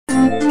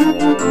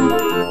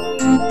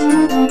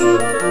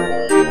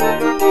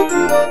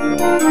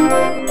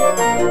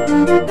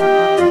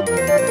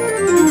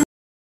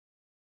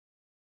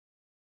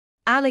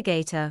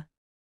alligator,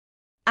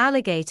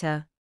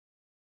 alligator.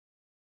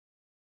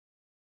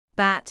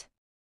 Bat,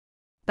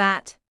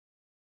 bat.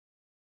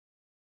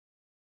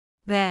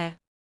 Bear,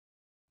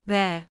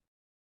 bear.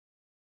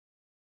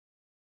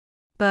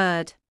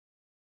 Bird,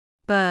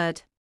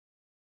 bird.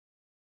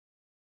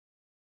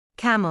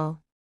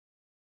 Camel,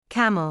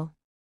 camel.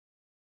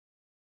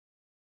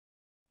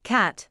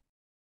 Cat,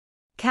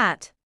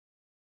 cat.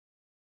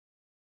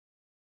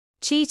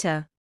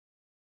 Cheetah,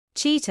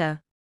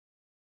 cheetah.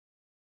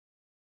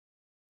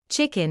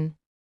 Chicken,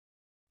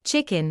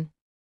 chicken.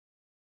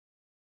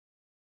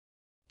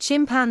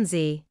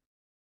 Chimpanzee,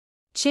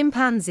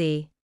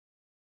 chimpanzee.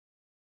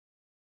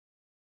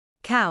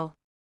 Cow,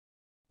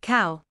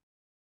 cow.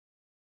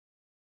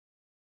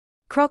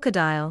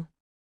 Crocodile,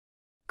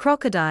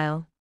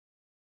 crocodile.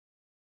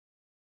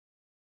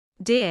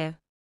 Deer,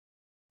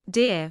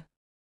 deer.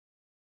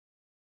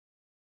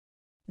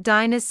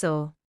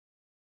 Dinosaur,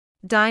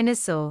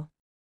 dinosaur.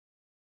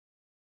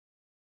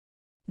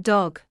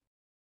 Dog,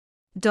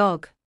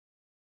 dog.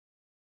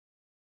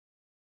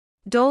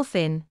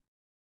 Dolphin,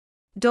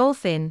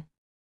 dolphin.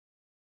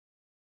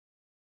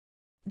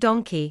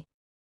 Donkey,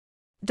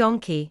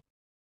 donkey.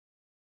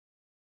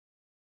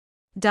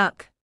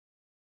 Duck,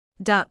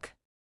 duck.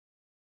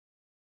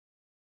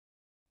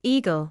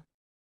 Eagle,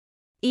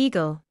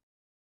 eagle.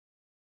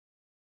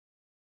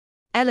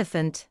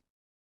 Elephant,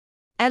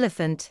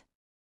 elephant.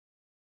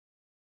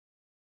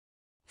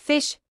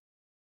 Fish,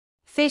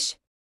 fish.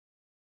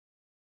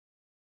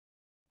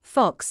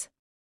 Fox,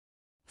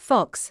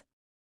 fox.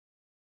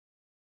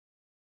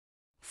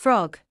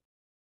 Frog,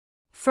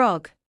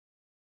 frog.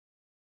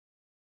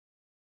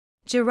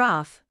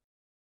 Giraffe,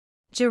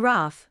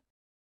 giraffe.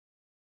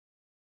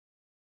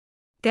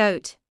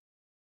 Goat,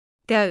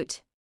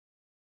 goat.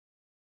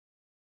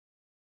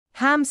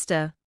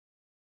 Hamster,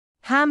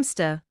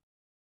 hamster.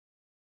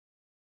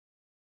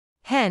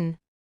 Hen,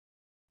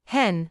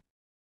 hen.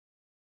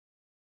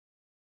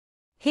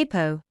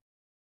 Hippo,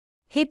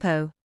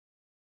 hippo.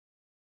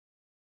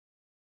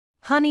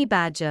 Honey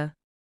badger,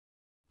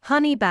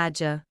 honey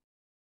badger.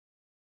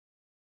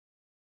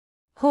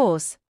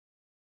 Horse,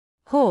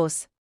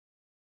 horse.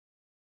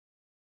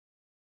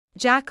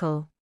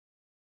 Jackal,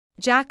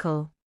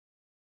 jackal.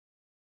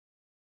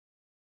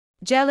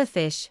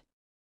 Jellyfish,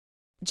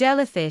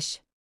 jellyfish.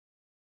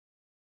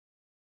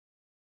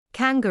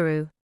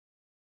 Kangaroo,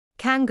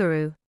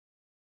 kangaroo.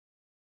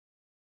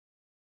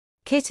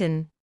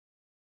 Kitten,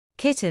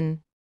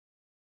 kitten.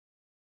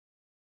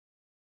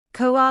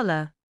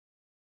 Koala,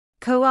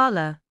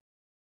 koala.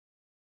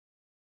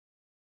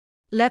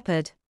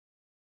 Leopard,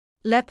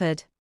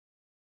 leopard.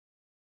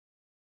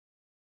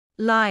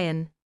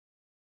 Lion,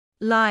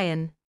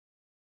 lion.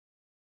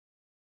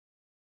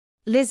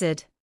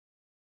 Lizard,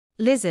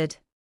 lizard.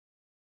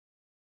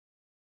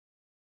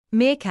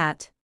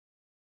 Meerkat,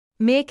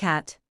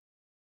 meerkat.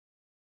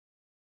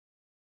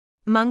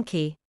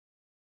 Monkey,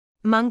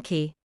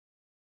 monkey.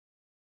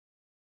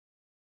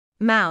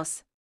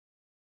 Mouse,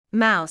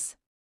 mouse.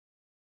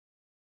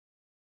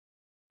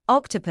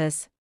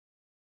 Octopus,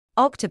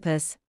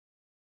 octopus.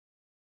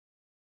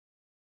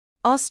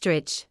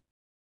 Ostrich,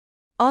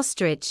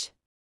 ostrich.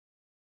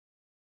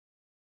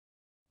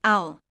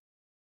 Owl,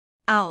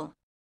 owl.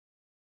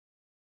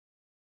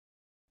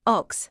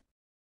 Ox,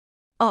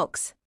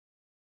 ox.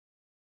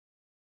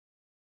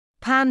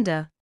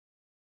 Panda,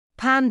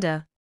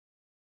 panda.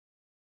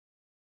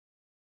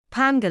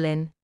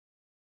 Pangolin,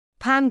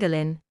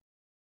 pangolin.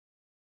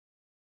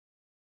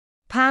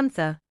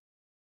 Panther,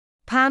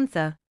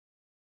 panther.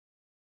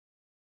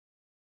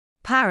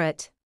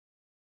 Parrot,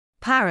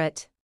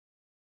 parrot.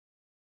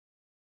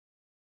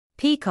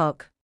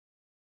 Peacock,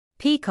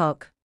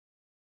 peacock.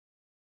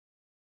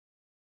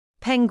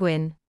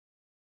 Penguin,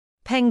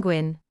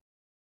 penguin.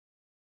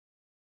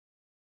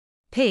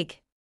 Pig,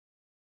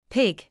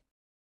 pig.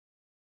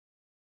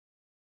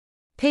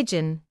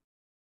 Pigeon,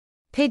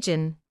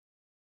 pigeon.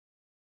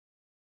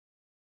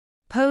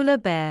 Polar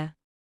bear,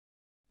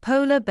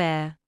 polar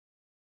bear.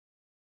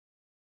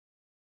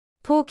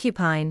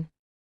 Porcupine,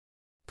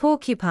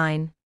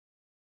 porcupine.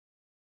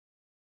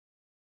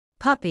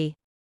 Puppy,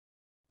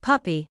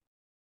 puppy.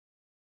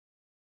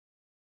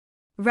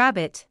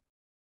 Rabbit,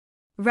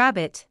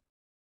 rabbit.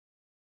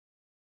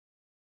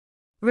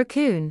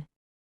 Raccoon,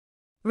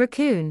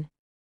 raccoon.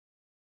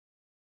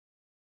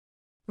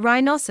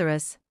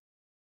 Rhinoceros,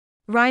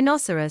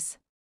 rhinoceros.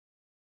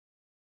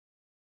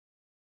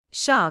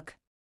 Shark,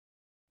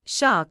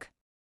 shark.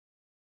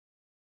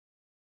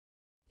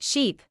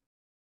 Sheep,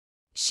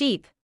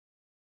 sheep.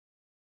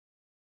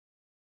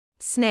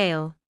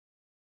 Snail,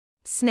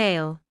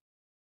 snail.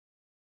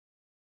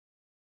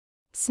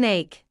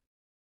 Snake,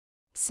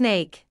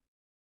 snake.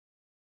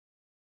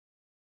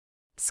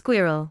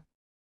 Squirrel,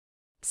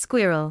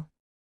 squirrel.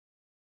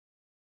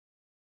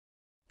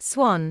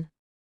 Swan,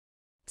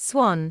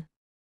 swan.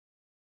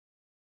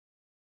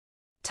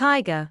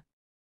 Tiger,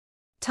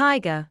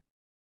 tiger.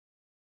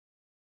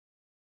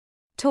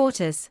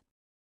 Tortoise,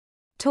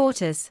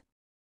 tortoise.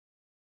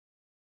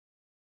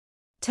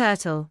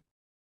 Turtle,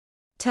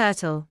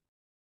 turtle.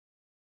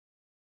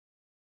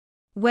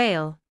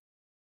 whale,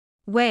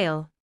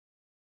 whale.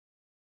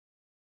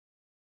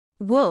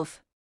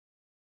 Wolf,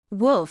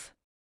 wolf.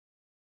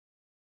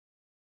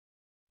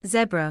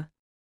 Zebra,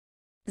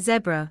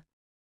 zebra.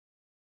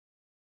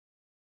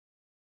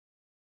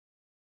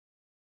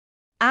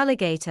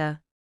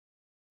 Alligator,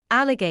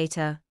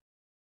 alligator.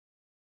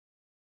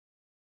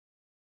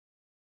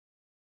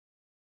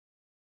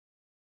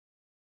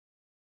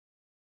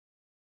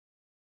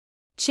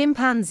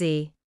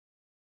 Chimpanzee,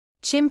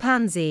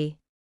 chimpanzee.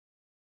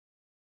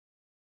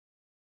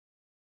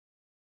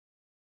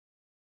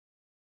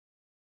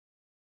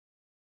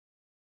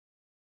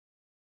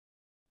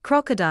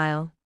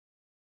 Crocodile,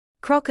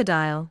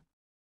 crocodile.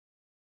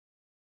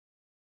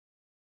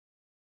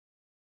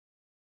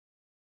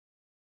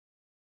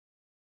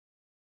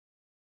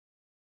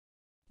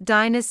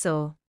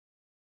 Dinosaur,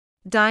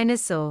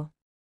 dinosaur.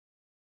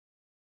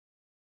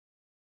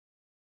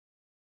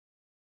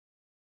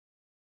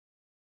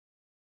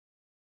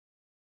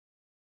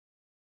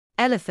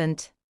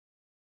 Elephant,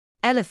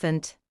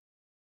 elephant.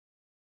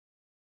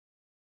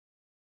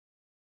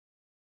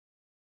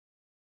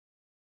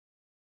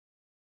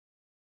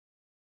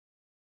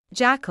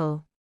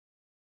 Jackal,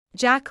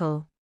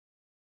 jackal.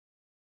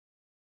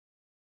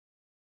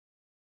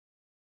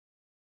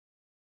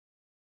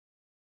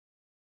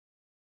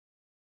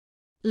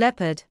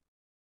 Leopard,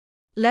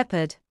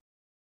 leopard.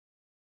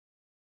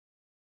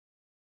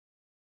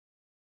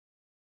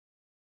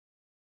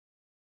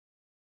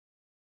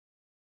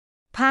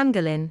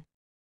 Pangolin,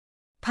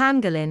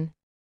 pangolin.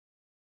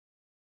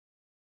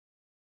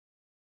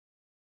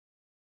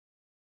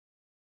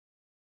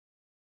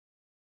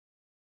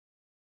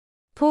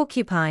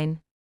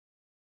 Porcupine,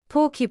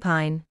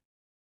 porcupine.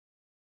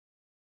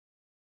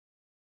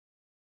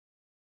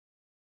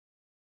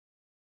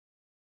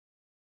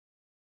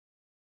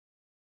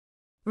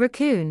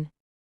 Raccoon,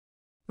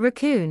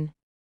 raccoon.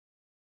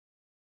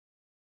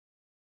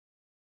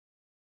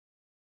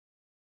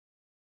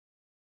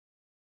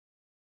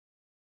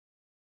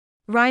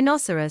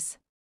 Rhinoceros,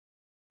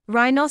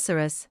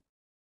 rhinoceros.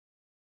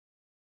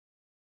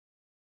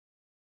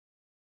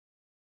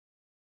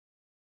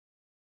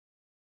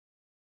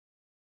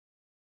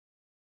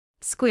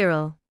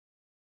 Squirrel,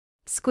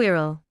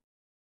 squirrel.